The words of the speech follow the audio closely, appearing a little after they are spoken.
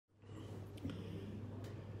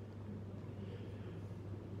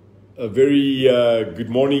A very good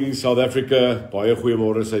morning, South Africa. Baie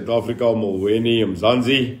goeiemôre, Suid-Afrika, Molweni,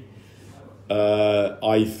 Mzansi.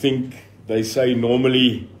 I think they say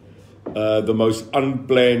normally the most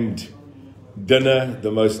unplanned dinner, the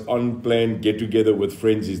most unplanned get-together with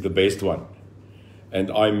friends is the best one. And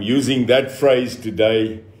I'm using that phrase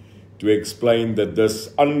today to explain that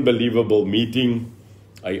this unbelievable meeting,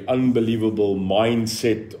 an unbelievable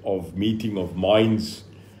mindset of meeting of minds,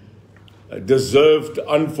 deserved,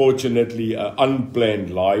 unfortunately, an unplanned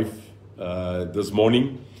life this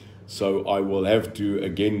morning. So I will have to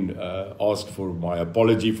again ask for my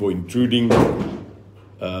apology for intruding.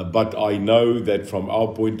 But I know that from our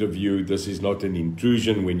point of view, this is not an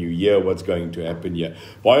intrusion when you hear what's going to happen here.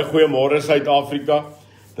 Baie goeiemôre Suid-Afrika.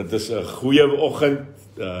 Dit is 'n goeie oggend.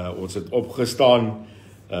 Ons het opgestaan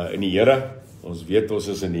in die Here. Ons weet ons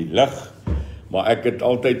is in die lig. Maar ek het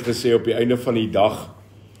altyd gesê op die einde van die dag,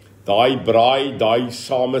 daai braai, daai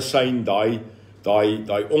samesyn, daai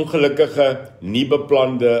ongelukkige, nie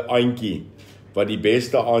beplande aantjie wat die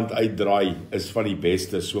beste aand uitdraai, is van die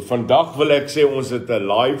beste. So vandag wil ek sê ons het 'n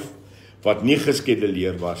live wat nie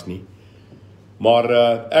geskeduleer was nie. Maar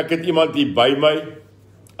ek het iemand hier by my.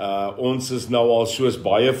 Ons is nou al, soos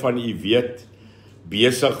baie van u weet,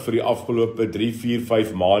 besig vir die afgelope 3, 4,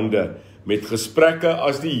 5 maande met gesprekke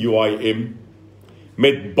as die UIM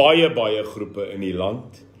met baie groepe in die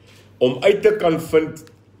land om uit te kan vind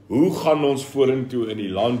hoe gaan ons vorentoe in die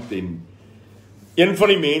land. En een van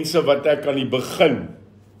die mense wat ek aan die begin,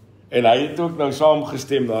 en hy het ook nou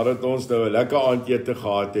saamgestem nadat ons nou 'n lekker aandete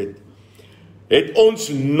gehad het ons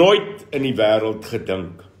nooit in die wêreld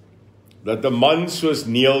gedink dat 'n man soos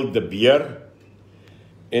Neil de Beer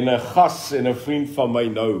en 'n gas en 'n vriend van my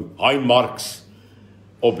nou, Hein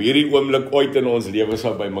op hierdie oomblik ooit in ons lewe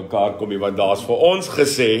sou by mekaar kom, want daar's vir ons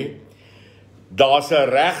gesê, daar's 'n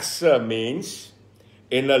regse mens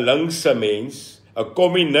en 'n linkse mens, 'n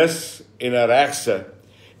kommunis en 'n regse,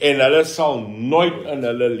 en hulle sal nooit in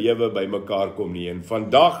hulle lewe by mekaar kom nie. En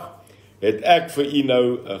vandag het ek vir u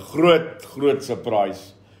nou 'n groot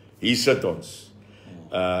surprise. Hier sit ons.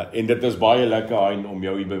 En dit is baie lekker, Hein, om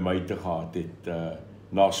jou hier by my te gehad het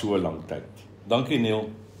na so 'n lang tyd. Dankie Neil.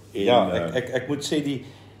 En, ja, ek moet sê die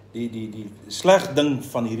sleg ding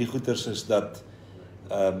van hierdie goeters is dat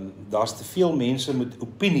daar's te veel mense met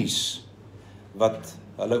opinies wat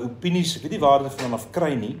hulle opinies, ek weet nie waar hulle vanaf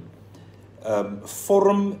kry nie,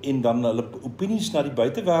 vorm en dan hulle opinies na die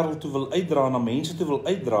buitewêreld toe wil uitdra, na mense toe wil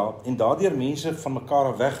uitdra en daardeur mense van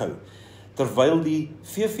mekaar weghou. Terwyl die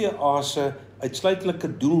VVA se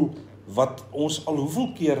uitsluitlike doel wat ons al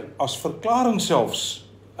hoeveel keer as verklaring selfs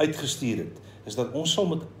uitgestuur het, is dat ons sal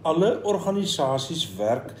met alle organisasies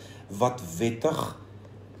werk wat wettig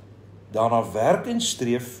daarna werk en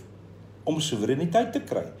streef om soewereiniteit te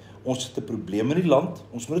kry. Ons het 'n probleem in die land,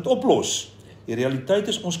 ons moet dit oplos. Die realiteit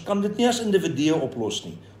is, ons kan dit nie as individue oplos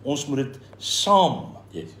nie. Ons moet dit saam,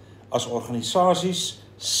 as organisasies,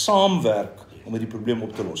 saamwerk om hierdie probleem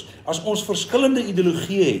op te los. As ons verskillende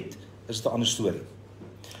ideologieë het, is dit 'n ander storie.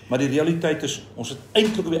 Maar die realiteit is, ons het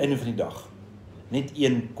eintlik op die einde van die dag net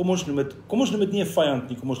een, kom ons noem dit nie 'n vyand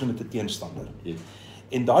nie, kom ons noem dit 'n teenstander.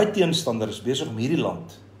 En daai teenstander is besig om hierdie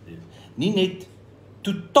land nie net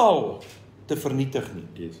totaal te vernietig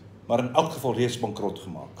nie, maar in elk geval reeds bankrot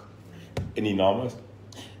gemaak. En die naam is?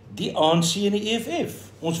 Die ANC en die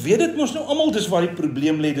EFF. Ons weet dit mos nou almal, dis waar die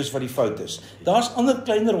probleem lê, dis wat die fout is. Daar's ander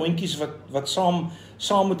kleiner hondjies wat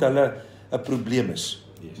saam met hulle 'n probleem is.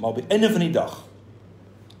 Maar op die einde van die dag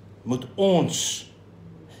moet ons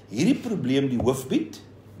hierdie probleem die hoof bied.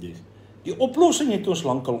 Die oplossing het ons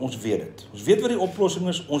lankal, ons weet dit. Ons weet wat die oplossing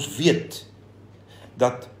is, ons weet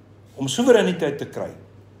dat om soewereiniteit te kry,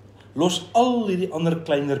 los al hierdie ander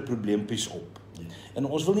kleiner probleempies op. En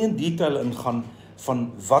ons wil nie in detail ingaan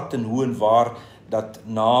van wat en hoe en waar, dat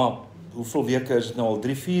na, hoeveel weke is dit nou al,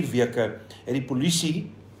 3, 4 weke, het die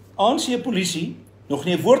polisie, ANC polisie, nog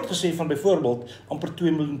nie 'n woord gesê van byvoorbeeld amper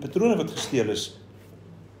 2 miljoen patrone wat gesteel is,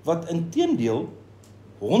 wat inteendeel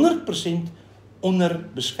 100% onder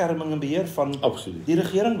beskerming en beheer van die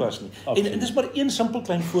regering was nie. En dit is maar een simpel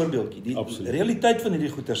klein voorbeeldjie. Die realiteit van hierdie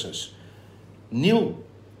goeters is, Neil,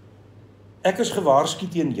 ek is gewaarsku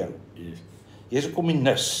teen jou. Jy's 'n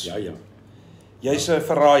kommunis. Jy's 'n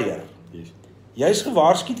verraaier. Jy's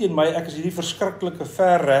gewaarsku teen my, ek is hierdie verskriklike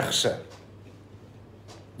verregse.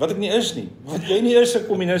 Wat ek nie is nie, wat jy nie is 'n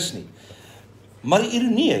kommunis nie. Maar die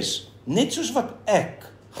ironie is, net soos wat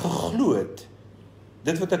ek geglo het,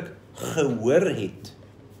 dit wat ek gehoor het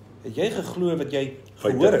jy geglo wat jy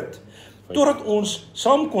gehoor het, totdat ons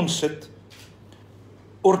saam kon sit,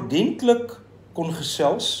 ordentlik kon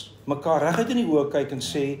gesels, mekaar reguit in die oë kyk en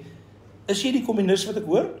sê, Is jy die kommunis wat ek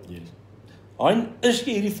hoor? Yes. Hein, is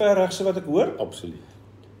jy hierdie verregse wat ek hoor? Absoluut.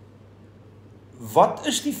 Wat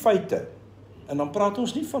is die feite? En dan praat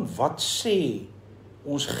ons nie van wat sê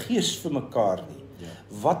ons gees vir mekaar nie. Ja.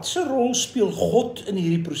 Wat se rol speel God in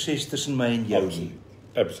hierdie proses tussen my en jou nie?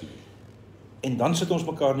 Absoluut. En dan sit ons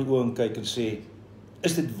mekaar in die oë en kyk en sê,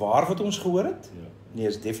 is dit waar wat ons gehoor het? Ja. Nee,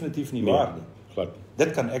 is definitief nie waar nie. Glad nie.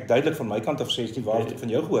 Dit kan ek duidelik van my kant af sê, is nie waar wat ek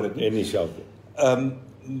van jou gehoor het nie. En dieselfde.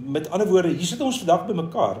 Met ander woorde, hier sit ons vandag by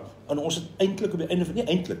mekaar en ons het eintlik op die einde van nie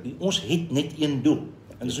eintlik nie, ons het net een doel.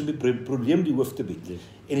 En dis om die probleem die hoof te bied. Yes.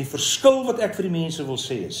 En die verskil wat ek vir die mense wil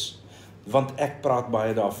sê is, want ek praat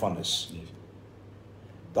baie daarvan is, Yes.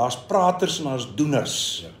 daar's praters en daar's doeners.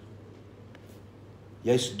 Ja.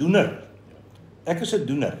 Jy's doener. Ek is 'n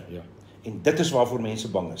doener. Ja. En dit is waarvoor mense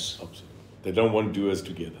bang is. Absoluut. They don't want to do us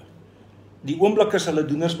together. Die oomblik as hulle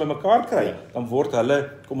doeners bymekaar kry, Ja. dan word hulle,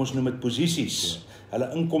 kom ons noem dit posisies, hulle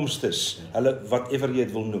inkomstes, hulle whatever jy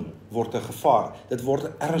dit wil noem, word 'n gevaar. Dit word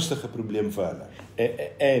 'n ernstige probleem vir hulle.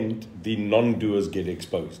 And the non-doers get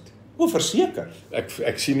exposed. O, verseker.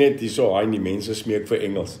 Ek sien net hierso, Hein, die mense smeek vir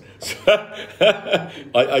Engels. So,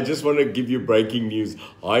 I just want to give you breaking news.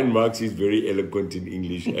 Hein Marx is very eloquent in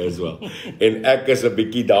English as well. En ek is 'n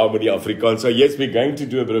bietjie daar met die Afrikaans. So yes, we're going to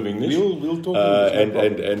do a bit of English. We'll talk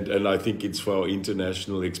English. And I think it's for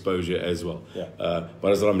international exposure as well. Ja.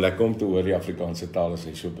 Maar is lekker om te hoor die Afrikaanse taal as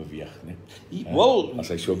hy so beweeg, né? Well, As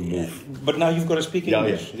hy so move. but now you've got to speak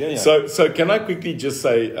English. Yeah. So can I quickly just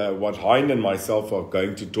say what Hein and myself are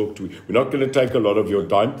going to talk to? We're not going to take a lot of your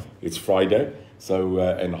time. It's Friday, so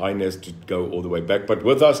and Hein has to go all the way back. But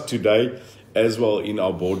with us today, as well in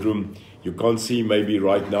our boardroom, you can't see maybe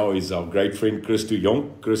right now is our great friend Chris de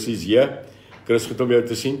Jong. Chris is here. Chris, goed om jou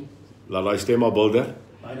te sien. Laat daai stem maar bulder.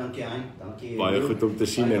 Baie dankie Hein. Dankie. Baie goed om te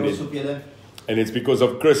sien Baie en trots op julle. And it's because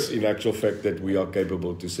of Chris, in actual fact, that we are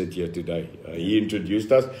capable to sit here today. He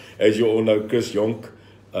introduced us. As you all know, Chris Jonk,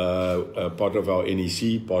 part of our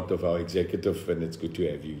NEC, part of our executive, and it's good to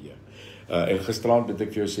have you here. En gisterand het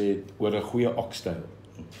ek vir jou sê oor 'n goeie oxtail.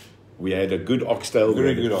 We had a good oxtail.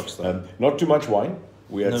 Very good oxtail. Not too much wine.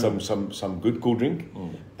 We had No. some good cool drink.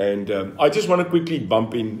 And I just want to quickly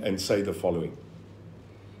bump in and say the following.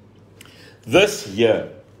 This here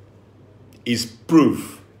is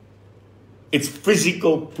proof. It's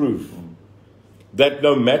physical proof that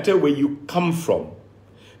no matter where you come from,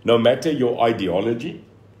 no matter your ideology,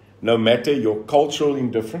 no matter your cultural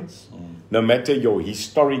indifference, no matter your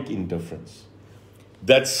historic indifference,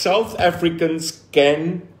 that South Africans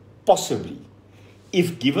can possibly,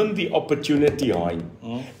 if given the opportunity, Hein,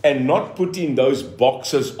 and not put in those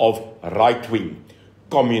boxes of right-wing,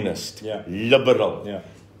 communist, Yeah. liberal, Yeah.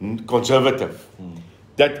 conservative,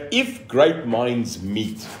 that if great minds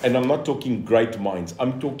meet, and I'm not talking great minds,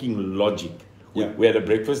 I'm talking logic. Yeah. We had a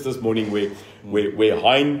breakfast this morning where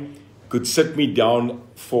Hein could sit me down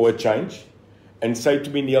for a change and say to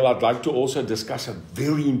me, Neil, I'd like to also discuss a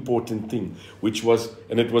very important thing, which was,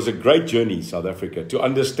 and it was a great journey, South Africa, to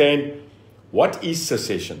understand what is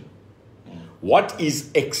secession, what is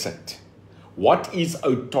exit, what is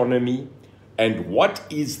autonomy, and what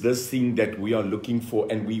is this thing that we are looking for.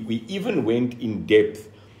 And we even went in depth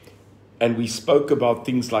and we spoke about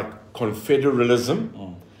things like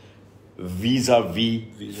confederalism, vis-a-vis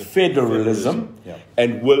federalism, Yeah.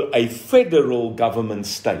 and will a federal government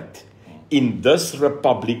state in this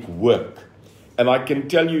republic work? And I can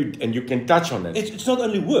tell you, and you can touch on it, It's not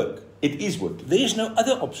only work. it is work. There is no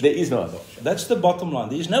other option. There is no other option. That's the bottom line.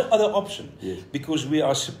 There is no other option. Yes. Because we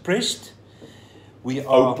are suppressed, we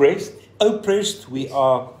are Oppressed, we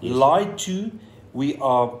are lied to, we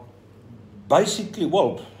are basically,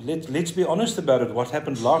 well, let's be honest about it. What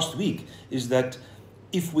happened last week is that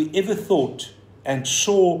if we ever thought and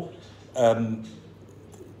saw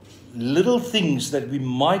little things that we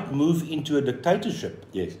might move into a dictatorship,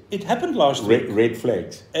 Yes. it happened last week. red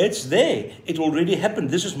flags. It's there. It already happened.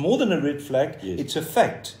 This is more than a red flag. Yes. It's a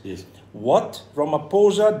fact. Yes. What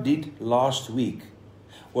Ramaphosa did last week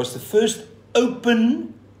was the first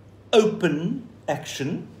open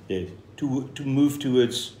action Yes. to move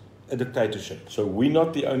towards a dictatorship. So we're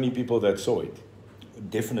not the only people that saw it.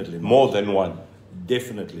 Definitely not. More than one.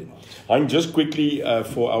 Definitely not. And just quickly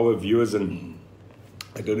for our viewers, and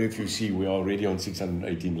I don't know if you see, we are already on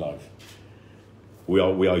 618 live. We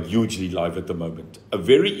are hugely live at the moment. A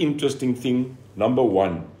very interesting thing, number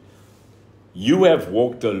one, you have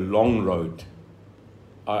walked a long road.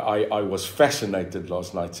 I was fascinated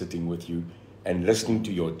last night sitting with you and listening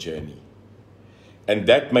to your journey. And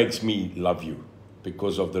that makes me love you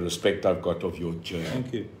because of the respect I've got of your journey.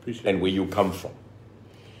 Thank you. Appreciate And where you come from.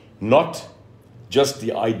 Not just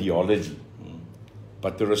the ideology,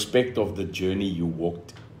 but the respect of the journey you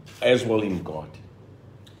walked as well in God.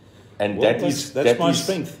 And Well, that's my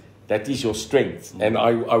strength. That is your strength. And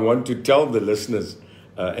I want to tell the listeners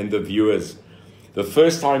and the viewers, the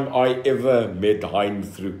first time I ever met Hein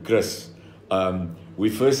through Chris, we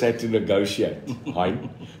first had to negotiate, Hein,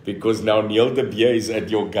 because now Neil de Beer is at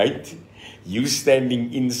your gate, you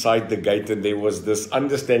standing inside the gate, and there was this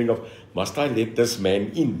understanding of, must I let this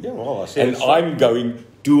man in? Yeah, well, I said and so. I'm going,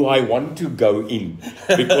 do I want to go in?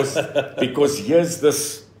 Because here's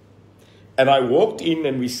this. And I walked in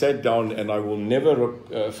and we sat down, and I will never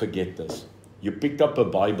forget this. You picked up a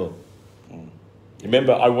Bible.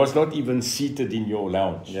 Remember, I was not even seated in your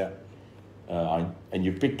lounge. Yeah. And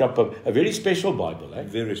you picked up a very special Bible. Eh?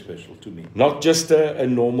 Very special to me. Not just a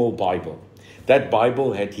normal Bible. That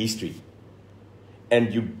Bible had history.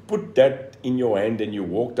 And you put that in your hand and you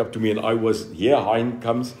walked up to me, and I was, here Hein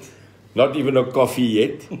comes, not even a coffee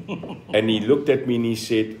yet. And he looked at me and he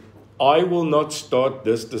said, I will not start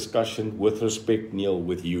this discussion with respect, Neil,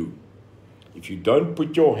 with you. If you don't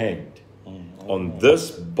put your hand on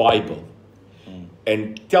this Bible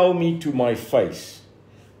and tell me to my face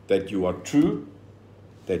that you are true,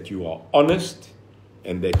 that you are honest,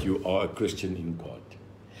 and that you are a Christian in God.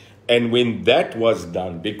 And when that was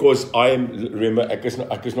done, because remember, ek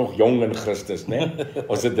is nog jong in Christus, né?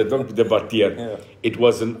 Ons het dit ook debatteer. Yeah. It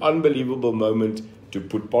was an unbelievable moment to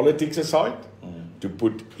put politics aside, to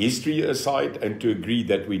put history aside, and to agree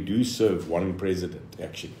that we do serve one president,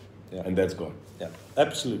 actually. Yeah. And that's God. Yeah,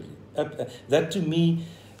 absolutely. That to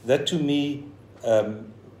me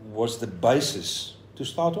was the basis to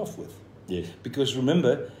start off with. Yes. Because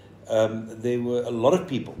remember, there were a lot of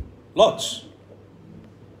people, lots,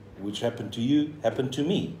 which happened to you, happened to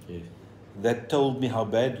me, Yes. that told me how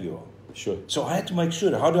bad you are. Sure. So I had to make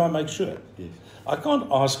sure. How do I make sure? Yes. I can't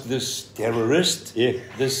ask this terrorist, Yeah.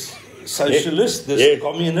 this socialist, this Yeah.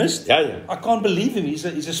 communist. Yeah, yeah. I can't believe him. He's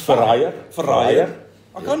a spy. Verraaier. Verraaier.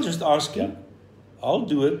 I can't just ask him. Yeah. I'll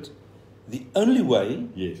do it the only way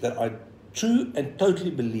Yes. that I true and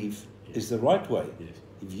totally believe is the right way. Yes.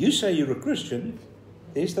 If you say you're a Christian,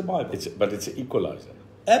 there's the Bible. But it's an equalizer.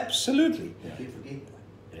 Absolutely. Don't forget,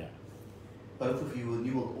 Yeah. both of you were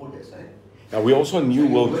New World Orders, eh? Now we also New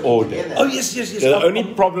So World you're Order. working together. Oh, yes. The only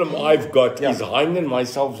problem I've got Yeah. is Hein and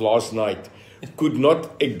myself last night could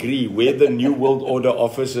not agree where the New World Order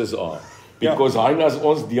officers are. Because Hein as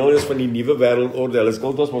ons deel is van die nuwe wêreldorde, hulle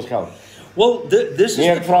skuld ons mos geld. Well, this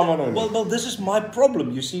Nee, is ek vra maar nou nie. well, this is my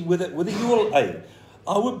problem. You see, with the ULA,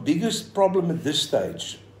 our biggest problem at this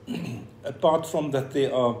stage, apart from that,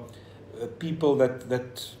 there are people that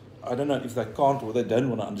I don't know if they can't or they don't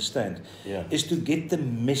want to understand, Yeah. is to get the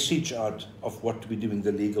message out of what we're doing,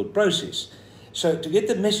 the legal process. So to get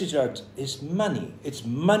the message out is money. It's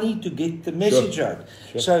money to get the message out.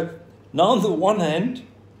 Sure. So now on the one hand,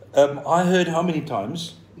 I heard how many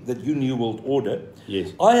times that you New World Order.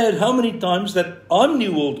 Yes. I heard how many times that I'm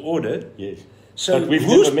New World Order. Yes. So But we've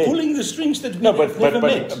who's never met. pulling the strings that we've No, but never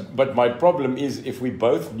met? but my problem is if we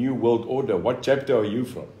both New World Order, what chapter are you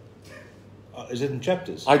from? Is it in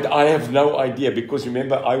chapters? I have no idea, because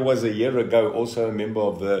remember I was a year ago also a member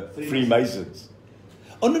of the Freemasons.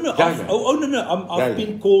 Oh no! Yeah, I've, yeah. oh no! I've Yeah,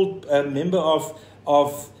 been called a member of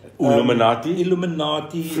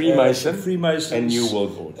Illuminati, Freemason, Freemasons, and New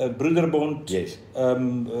World Order. Broederbond, Yes.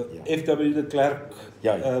 F.W. de Klerk,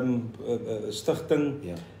 Ja, ja. Stichting,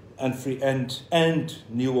 Yeah. and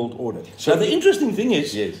New World Order. So So the interesting thing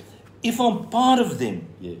is, Yes. if I'm part of them,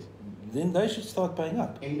 Yes. then they should start paying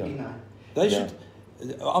up. En I. They Yeah. should.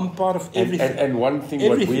 I'm part of everything. And one thing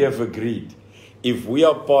what we Everything. have agreed, if we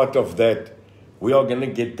are part of that, we are going to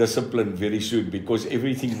get disciplined very soon, because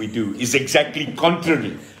everything we do is exactly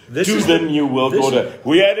contrary This to is the the- New World this- Order.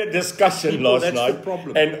 We had a discussion People, last that's the night,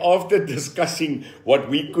 problem. and after discussing what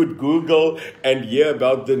we could Google and hear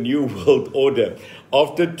about the New World Order,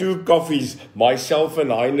 after 2 coffees, myself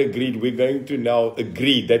and Hein agreed we're going to now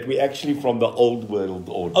agree that we're actually from the Old World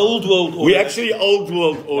Order. Old World Order. We're actually Old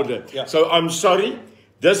World Order. Yeah. So I'm sorry,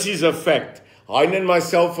 this is a fact. Hein and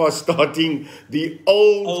myself are starting the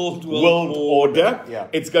Old World Order. Yeah.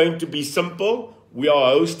 It's going to be simple. We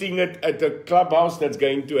are hosting it at a clubhouse that's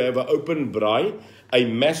going to have an open braai, a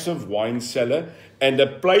massive wine cellar, and a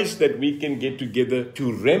place that we can get together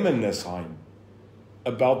to reminisce, Hein,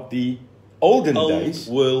 about the olden days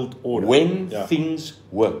Old World Order. when Yeah. things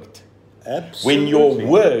worked. Absolutely. When your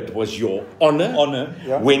word was your honor,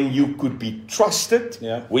 Yeah. when you could be trusted,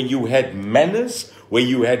 Yeah. when you had manners, where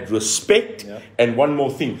you had respect, Yeah. and one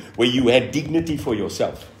more thing, where you had dignity for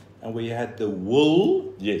yourself. And we had the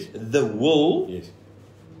will. Yes. The will Yes.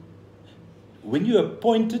 when you're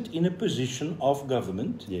appointed in a position of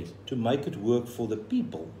government Yes. to make it work for the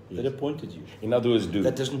people that appointed you. In other words, do.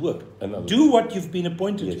 That doesn't work. In other Do what you've been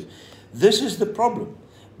appointed Yes. to. This is the problem.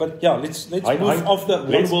 But yeah, let's move off the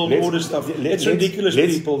one world order stuff. It's ridiculous,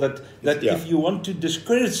 people, that yeah. if you want to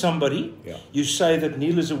discredit somebody, Yeah. you say that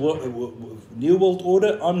Neil is a New World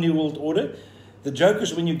Order, I'm New World Order. The joke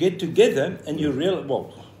is when you get together and you realize,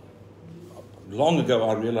 well, long ago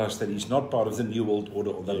I realized that he's not part of the New World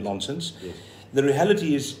Order or that nonsense. Yes. The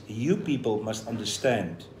reality is you people must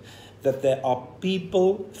understand that there are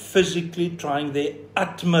people physically trying their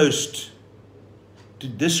utmost to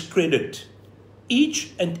discredit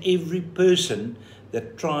each and every person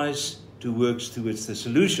that tries to work towards the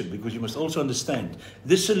solution. Because you must also understand,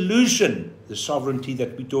 the solution, the sovereignty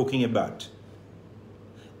that we're talking about,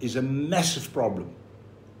 is a massive problem.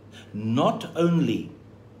 Not only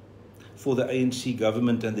for the ANC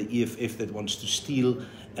government and the EFF that wants to steal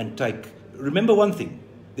and take. Remember one thing,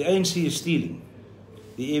 the ANC is stealing.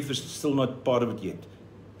 The EFF is still not part of it yet.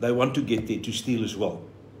 They want to get there to steal as well.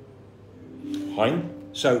 Hein?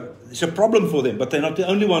 So it's a problem for them, but they're not the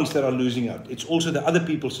only ones that are losing out. It's also the other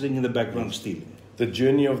people sitting in the background stealing. The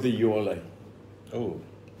journey of the ULA. Oh.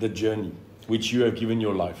 The journey which you have given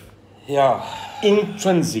your life. Yeah.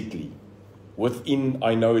 Intrinsically, within,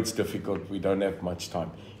 I know it's difficult, we don't have much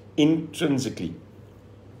time. Intrinsically,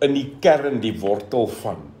 in die kern, die wortel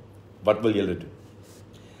van, wat wil julle doen?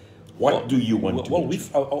 What do you want to do?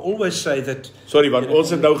 I always say that... Sorry, want ons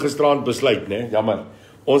het nou gisterand besluit, né? Jammer.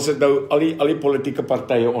 Ons het nou al die politieke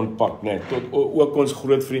partye ontpak, né? Tot ook ons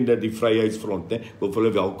groot vriende die Vryheidsfront, né? Wil vir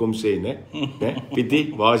hulle welkom sê, né? Né?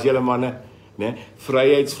 Pietie, waar is julle manne? Né?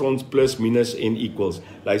 Vryheidsfront plus minus en equals.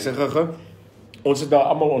 Luister gou. Ons het nou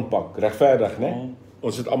almal ontpak, regverdig, né?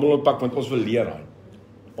 Ons het almal ontpak want ons wil leer aan.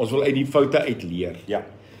 Ons wil uit die foute uit leer. Ja.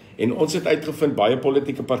 En ons het uitgevind baie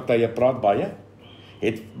politieke partye praat baie,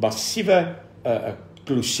 het massiewe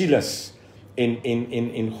klousules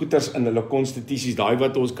en goeders in hulle konstitusies, daai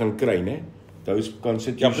wat ons kan kry, né? Those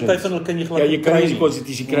constitutions. Ja, party van hulle kan jy glad jy kan nie die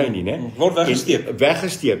konstitusie kry nie, né? Word weggesteek.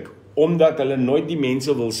 Weggesteek omdat hulle nooit die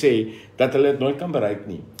mense wil sê dat hulle dit nooit kan bereik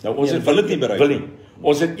nie. Nou ons wil dit nie bereik nie.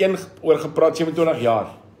 Ons het oor gepraat 27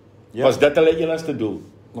 jaar. Ja. Was dit hulle enigste doel?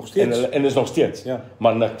 Nog steeds. En is nog steeds. Ja.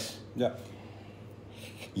 Maar niks. Ja.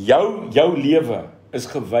 Jou lewe is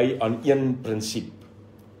gewy aan een prinsip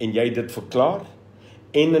en jy dit verklaar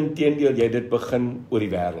en inteendeel jy dit begin oor die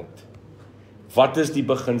wêreld. Wat is die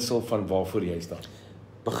beginsel van waarvoor jy staan?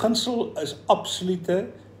 Beginsel is absolute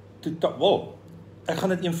ek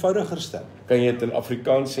gaan dit eenvoudiger stel. Kan jy dit in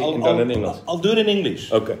Afrikaans sê en dan in Engels? I'll do it in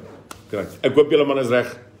English. Okay. Correct. Ek hoop julle man is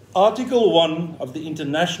reg. Article 1 of the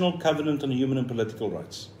International Covenant on Human and Political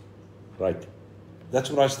Rights. Right.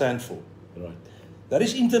 That's what I stand for. Right. That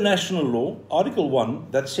is international law, Article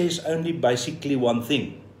 1, that says only basically one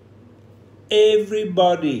thing.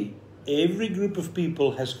 Everybody, every group of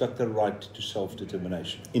people has got the right to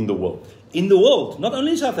self-determination. In the world. In the world, not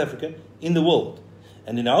only in South Africa, in the world.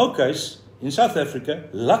 And in our case, in South Africa,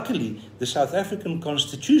 luckily, the South African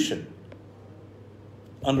Constitution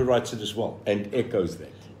underwrites it as well. And echoes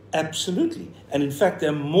that. Absolutely. And in fact, there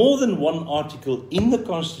are more than one article in the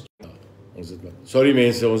Constitution. Sorry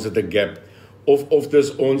mense, ons het 'n gap. Of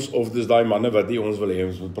dis ons, of dis daai manne wat nie ons wil hê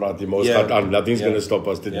ons moet praat nie, maar ons gaan aan. Nothing's going to stop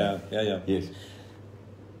us today. Yeah. Yes.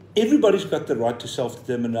 Everybody's got the right to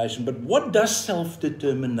self-determination, but what does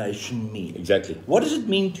self-determination mean? Exactly. What does it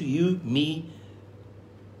mean to you, me,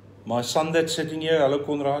 my son that's sitting here, hello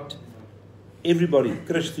Conrad, everybody,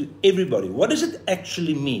 Christy, everybody? What does it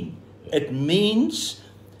actually mean? It means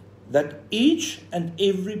that each and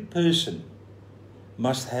every person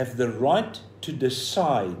must have the right to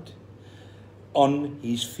decide on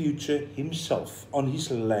his future himself, on his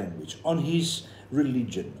language, on his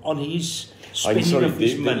religion, on his spending of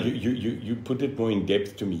his money. You put it more in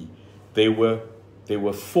depth to me. There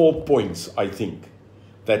were 4 points, I think,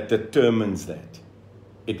 that determines that.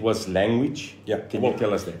 It was language. Yeah. Can you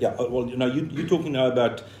tell us that? Yeah. Well, you're talking now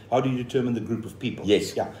about how do you determine the group of people?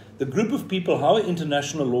 Yes. Yeah. The group of people, how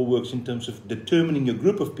international law works in terms of determining a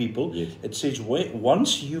group of people, yes. It says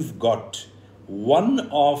once you've got one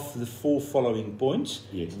of the 4 following points,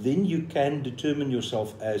 yes. then you can determine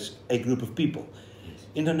yourself as a group of people. Yes.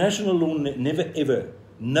 International law never ever,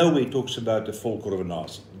 nowhere talks about a volk or a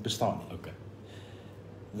nation. Bestaan nie. Okay.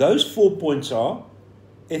 Those 4 points are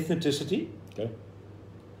ethnicity, okay.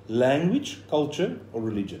 language, culture, or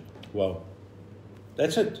religion. Wow.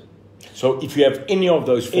 That's it. So if you have any of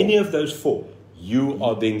those 4, you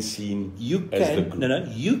are then seen as the group.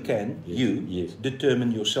 You can yes.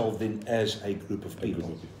 determine yourself then as a group of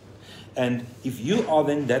people. And if you are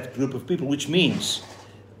then that group of people, which means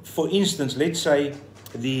for instance, let's take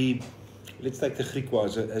the Griqua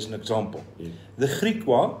as an example. Yeah. The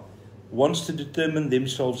Griqua wants to determine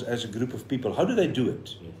themselves as a group of people. How do they do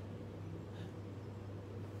it? Yeah.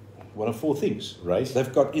 One of four things. Race.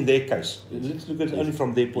 They've got, in their case, let's look at it only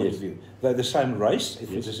from their point Yes. of view. They're the same race,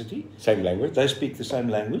 ethnicity. Same language. They speak the same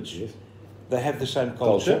language. Yes. They have the same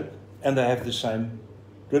culture. And they have the same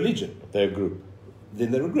religion. They're a group.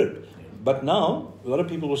 Then they're a group. But now, a lot of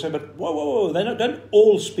people will say, but whoa, they don't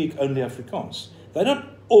all speak only Afrikaans. They're not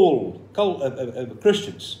all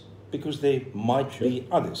Christians, because there might be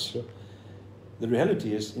others. Sure. The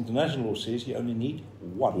reality is, international law says you only need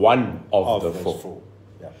one. One of the those four. four.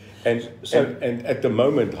 Yeah. And at the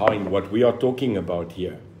moment, Hein, what we are talking about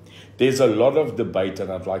here, there's a lot of debate,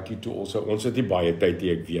 and I'd like you to also, ons het nie baie tyd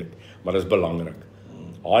nie, ek weet, maar dit is belangrik.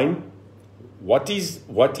 Hein, what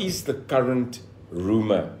is the current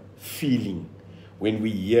rumor, feeling, when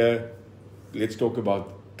we hear, let's talk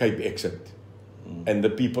about Cape Exit, and the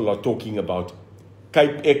people are talking about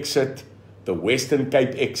Cape Exit, the Western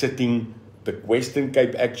Cape exiting, the Western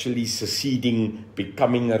Cape actually seceding,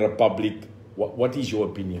 becoming a republic. What is your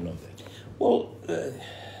opinion on that? Well,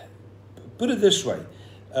 put it this way.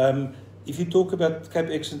 If you talk about Cape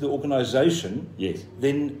Exit, the organization, Yes.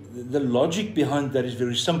 then the logic behind that is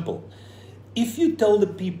very simple. If you tell the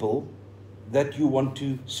people that you want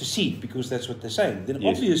to secede, because that's what they're saying, then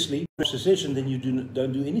Yes. obviously, secession, then you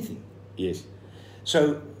don't do anything. Yes.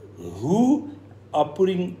 So, who are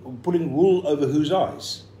pulling wool over whose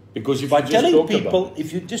eyes? Because if By you just telling talk people, about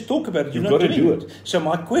if you just talk about it, You've you're not got to doing do it. So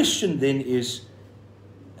my question then is,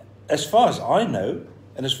 as far as I know,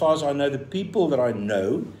 and as far as I know the people that I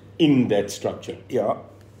know, in that structure. yeah,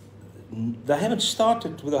 they haven't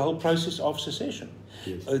started with the whole process of secession.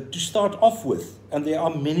 Yes. To start off with, and there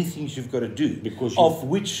are many things you've got to do, Because of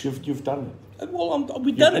which you've done it. well,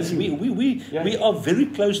 we've done it. busy. We are very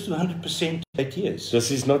close to 100% 8 years.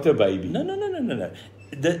 This is not a baby. No.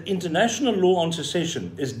 The international law on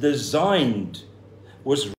secession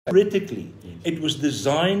was theoretically, it was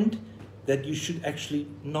designed that you should actually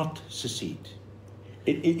not secede.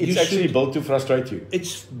 It's actually built to frustrate you.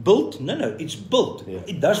 It's built, it's built. Yeah.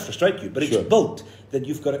 It does frustrate you, but Sure. it's built that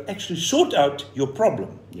you've got to actually sort out your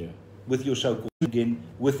problem Yeah. with your so-called, again,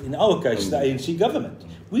 with, in our case, the ANC government.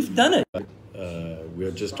 We've done it. We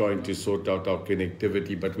are just trying to sort out our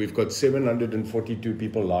connectivity, but we've got 742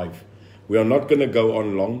 people live. We are not going to go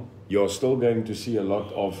on long. You're still going to see a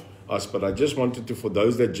lot of us, but I just wanted to, for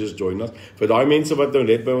those that just join us, vir daai mense wat nou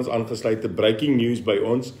net by ons aangesluit het, breaking news by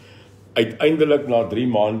ons, uiteindelik na 3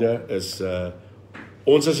 maande is,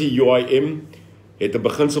 ons as die UIM, het 'n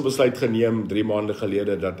beginselbesluit geneem 3 maande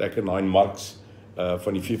gelede, dat ek en Hein Marx,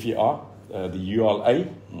 van die VVA, the ULA,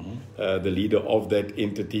 the leader of that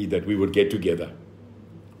entity, that we would get together.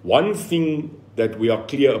 One thing that we are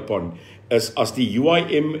clear upon is, as die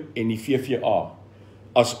UIM en die VVA,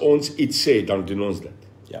 as ons iets sê, dan doen ons dit.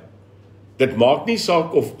 Ja. Dit maak nie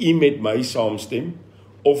saak of u met my saamstem,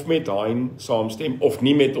 of met Hein saamstem, of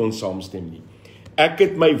nie met ons saamstem nie. Ek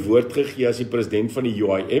het my woord gegee as die president van die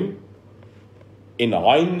UIM, en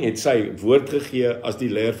Hein het sy woord gegee as die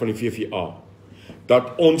leier van die VVA,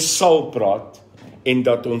 dat ons sal praat, en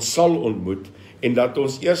dat ons sal ontmoet, en dat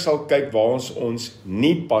ons eers sal kyk waar ons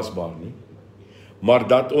nie pasbaar nie, maar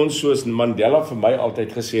dat ons, soos Mandela vir my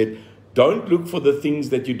altyd gesê het, don't look for the things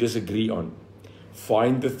that you disagree on,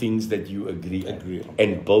 find the things that you agree on,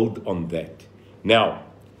 and build on that. Now,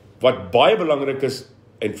 wat baie belangrik is,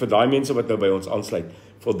 en vir daai mense wat nou by ons aansluit,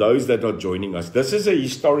 for those that are joining us, this is a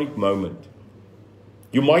historic moment.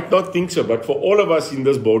 You might not think so, but for all of us in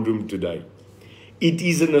this boardroom today, it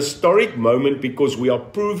is an historic moment, because we are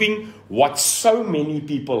proving what so many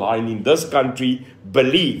people in this country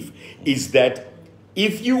believe, is that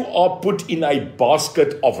if you are put in a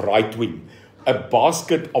basket of right-wing, a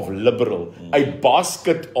basket of liberal, a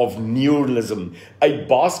basket of neoliberalism, a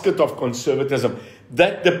basket of conservatism,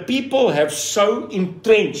 that the people have so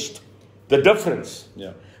entrenched the difference,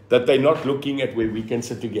 that they're not looking at where we can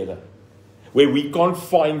sit together, where we can't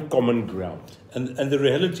find common ground. And the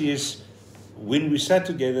reality is, when we sat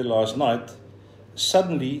together last night,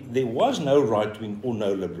 suddenly there was no right-wing or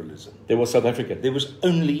no liberalism. There was South Africa. There was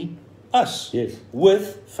only us. Yes.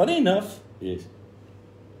 With, funny enough, Yes.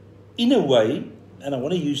 in a way, and I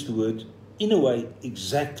want to use the word, in a way,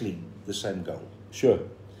 exactly the same goal. Sure.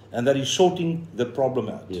 And that is sorting the problem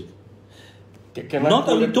out. Yes. Can I Not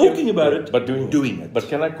call only it talking about it, but doing it. But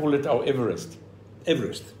can I call it our Everest?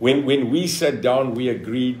 Everest. When we sat down, we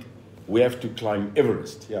agreed we have to climb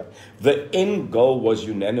Everest. Yeah. The end goal was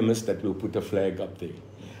unanimous, that we'll put a flag up there.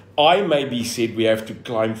 I maybe said we have to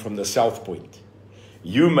climb from the South Point.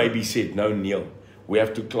 You maybe said, no, Neil, we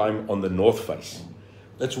have to climb on the north face.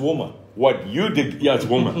 It's warmer. What you did, yeah, it's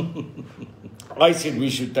warmer. I said we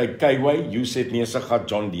should take K-Way, you said Nesagat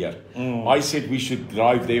John Deere. I said we should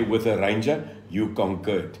drive there with a Ranger, you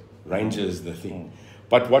concurred. Ranger is the thing.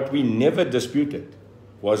 But what we never disputed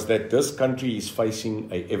was that this country is facing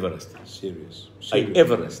a Everest. Serious. A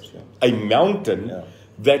Everest. Yeah. A mountain Yeah.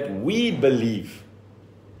 that we believe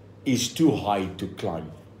is too high to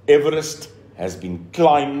climb. Everest has been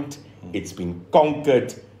climbed, it's been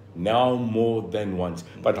conquered, now more than once.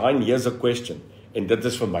 But Hein, here's a question, en dit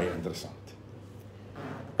is vir my interessant.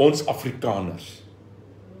 Ons Afrikaners,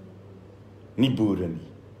 nie boere nie.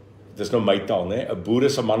 Dit is nou my taal, né? 'n Boer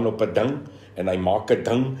is 'n man op 'n ding en hy maak 'n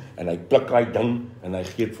ding en hy pluk daai ding en hy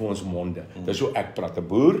gee dit vir ons monde. Dis hoe ek praat. 'n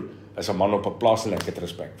Boer is 'n man op 'n plaas en ek het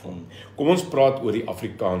respek vir hom. Kom ons praat oor die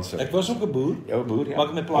Afrikaanse. Ek was ook 'n boer. Ja, 'n boer, ja.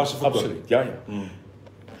 Maak my plase verkoop. Absoluut. Ja, ja.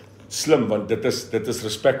 Slim, want dit is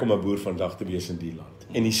respek om 'n boer vandag te wees in die land.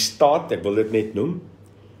 En die staat, ek wil dit net noem,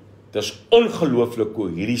 dis ongelooflik hoe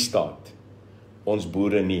hierdie staat ons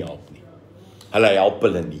boere nie help nie. Hulle help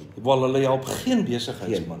hulle nie. Wel, hulle help geen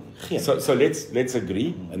besigheidsman nie. Geen. So let's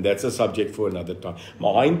agree, and that's a subject for another time.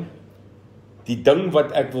 Maar Hein, die ding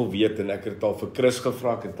wat ek wil weet, en ek het dit al vir Chris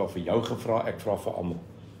gevra, ek het dit al vir jou gevra, ek vra vir almal.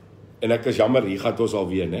 En ek is jammer, hier gaan ons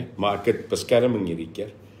alweer, né? Maar ek het beskerming hierdie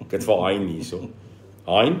keer. Ek het vir Hein hierso.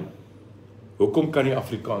 Hein, hoekom kan die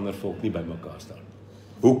Afrikaner volk nie bymekaar staan?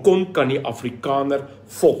 Hoekom kan die Afrikaner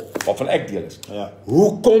volk, waarvan ek deel is, Ja.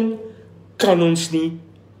 hoekom kan ons nie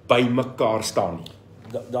bymekaar staan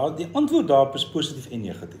nie? Die antwoord daarop is positief en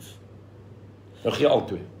negatief. Nou gee al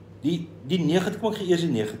twee. Die negatief, kom ek gee eers die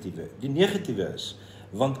negatiewe. Die negatiewe is,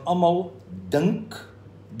 want almal dink,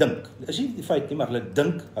 is nie die feit nie, maar hulle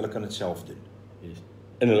dink, hulle kan dit self doen. Yes.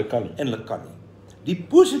 En hulle kan nie. En hulle kan nie. Die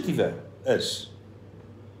positiewe is,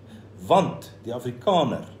 want die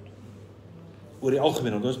Afrikaner, oor die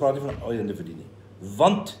algemeen, want ons praat nie van al die individue nie,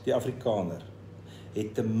 want die Afrikaner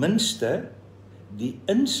het ten minste die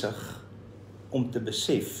insig om te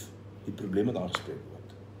besef die probleme wat aangespreek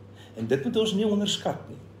word. En dit moet ons nie onderskat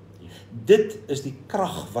nie. Dit is die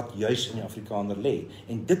krag wat juis in die Afrikaner lê.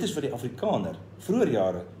 En dit is wat die Afrikaner vroeër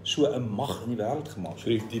jare so 'n mag in die wêreld gemaak het.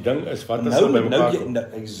 So die ding is, wat is nou bymekaar kom?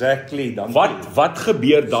 Exactly, dankie. Wat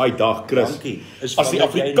gebeur daai dag, Chris? Dankie. Is As die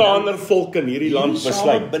wanneer jy Afrikaner volk in hierdie land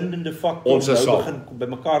besluit, bindende faktor ons is nou saam. begin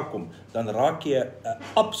bymekaar kom, dan raak jy 'n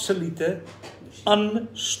absolute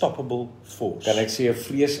unstoppable force. kan ek sê 'n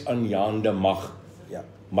vreesaanjaende mag. Ja.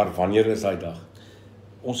 Maar wanneer is daai dag?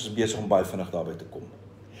 Ons is besig om baie vinnig daarby te kom.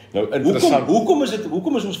 Nou interessant.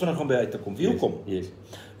 Hoekom is ons vinnig om by uit te kom? Wie hoekom? Yes.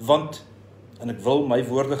 Want, en ek wil my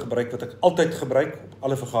woorde gebruik wat ek altyd gebruik op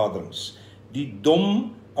alle vergaderings, die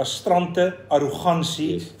dom, astrante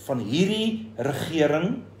arrogansie van hierdie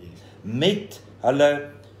regering met hulle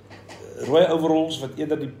rooi overalls wat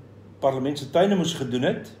eerder die parlement se tuine moes gedoen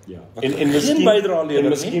het, wat En geen miskien bydrae lewer en nie.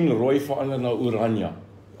 miskien rooi verander na oranje.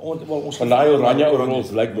 Ons Van daai oranje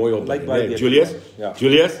overalls lyk mooi op. Lyk baie Nee, beter. Julius? Ja.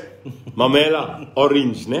 Julius? Mamela,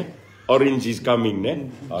 orange, né? Orange is coming, né?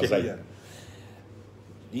 Daar's hy. Ja.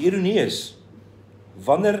 Die ironie is,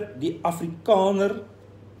 wanneer die Afrikaner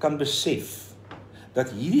kan besef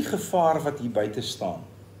dat hierdie gevaar wat hier buite staan,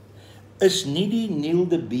 is nie die Niel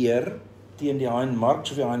de Beer teen die Hein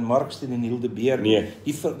Marx of die Hein Marx teen die Niel de Beer. Nee.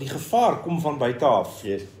 Die gevaar kom van buite af.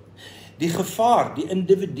 Yes. Die gevaar, die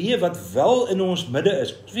individue wat wel in ons midde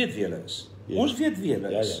is, ons weet wie hulle is. Yes. Ons weet wie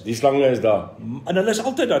hulle Ja, is. ja. Die slange is daar. En hulle is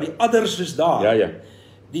altyd daar, die adders is daar. Ja, ja.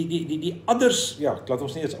 Die adders, ja, laat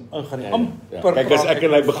ons nie eens ingaan nie. Ja. Amper Kyk, as praat ek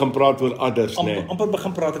en hy begin praat oor adders, né? amper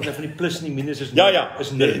begin praat ek nou van die plus en die minus is Ja, ja.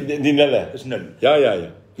 is nul. Die nulle. Is nul. Ja, ja,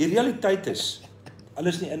 ja. Die realiteit is, hulle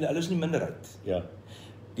is nie minderheid. Ja.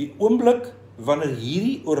 Die oomblik wanneer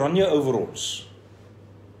hierdie oranje overalls,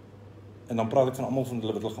 en dan praat ek van almal van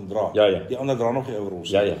hulle wat hulle gaan dra. Ja, ja. Die ander dra nog die overalls.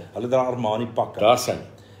 Ja, ja. Hulle dra Armani pakke Daar's hy.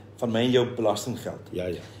 van my en jou belastinggeld. Ja,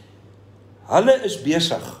 ja. Hulle is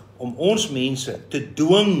besig om ons mense te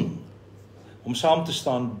dwing om saam te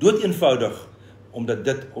staan, doodeenvoudig, omdat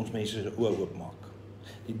dit ons mense se oë oopmaak.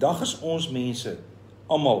 Die dag is ons mense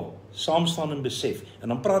almal saam staan en besef,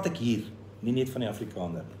 en dan praat ek hier nie net van die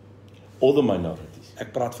Afrikaner nie. All the minorities.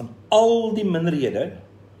 Ek praat van al die minderhede.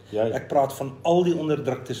 Ja, ja. Ek praat van al die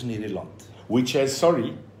onderdruktes in hierdie land. Which has,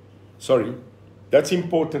 sorry, that's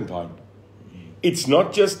important, Hein. It's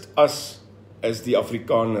not just us as the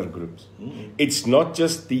Afrikaner groups. It's not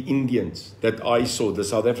just the Indians that I saw, the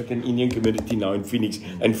South African Indian community now in Phoenix.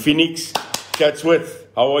 And Phoenix, Chatsworth,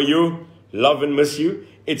 how are you? Love and miss you.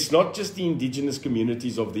 It's not just the indigenous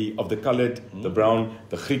communities of the colored, the brown,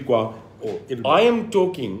 the Griqua. I am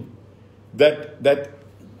talking that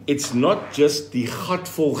it's not just die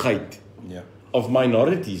gatvolheid Ja. of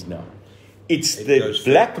minorities now. It's It the goes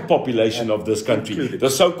black population of this country, included. the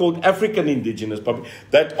so-called African indigenous population,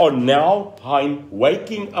 that are now, Hein,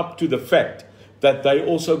 waking up to the fact that they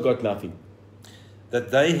also got nothing.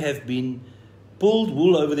 That they have been pulled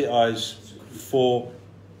wool over their eyes for,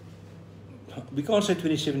 we can't say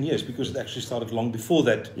 27 years because it actually started long before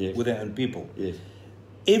that Yes. with their own people. Yes.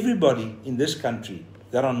 Everybody in this country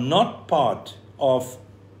that are not part of,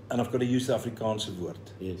 and I've got to use the Afrikaanse woord,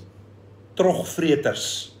 Yes.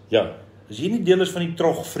 trogvreters. Yeah. As jy nie deel is van die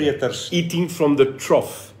trogvreters, Eating from the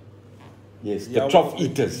trough. Yes, the trough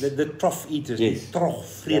eaters. The trough eaters, Yes. die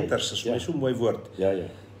trogvreters, is Ja. vir my so 'n mooi woord. Ja, ja.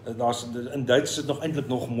 Daar's in Duits is dit nog eintlik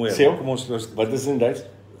nog mooier. Sê op. Kom ons los Wat is in Duits?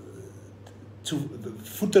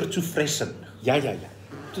 voeter zu fressen. Ja, ja,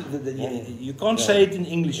 ja. You can't say it in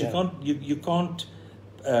English. You can't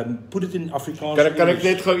put it in Afrikaans. Kan ek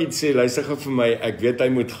net gou iets sê? Luister gou vir my. Ek weet hy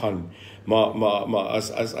moet gaan. Maar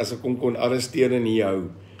as ek hom kon arresteer en hier hou,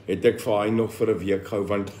 het ek vir hy nog vir 'n week gehou,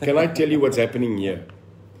 want can I tell you what's happening here?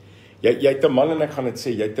 Jy het 'n man en ek gaan dit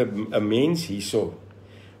sê, jy het 'n mens hierso.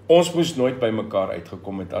 Ons moes nooit by mekaar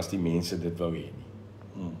uitgekom het as die mense dit wou hê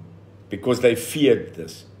nie. Because they feared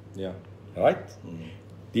this. Ja. Right?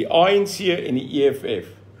 Die ANC en die EFF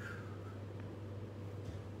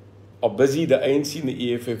are busy, the ANC and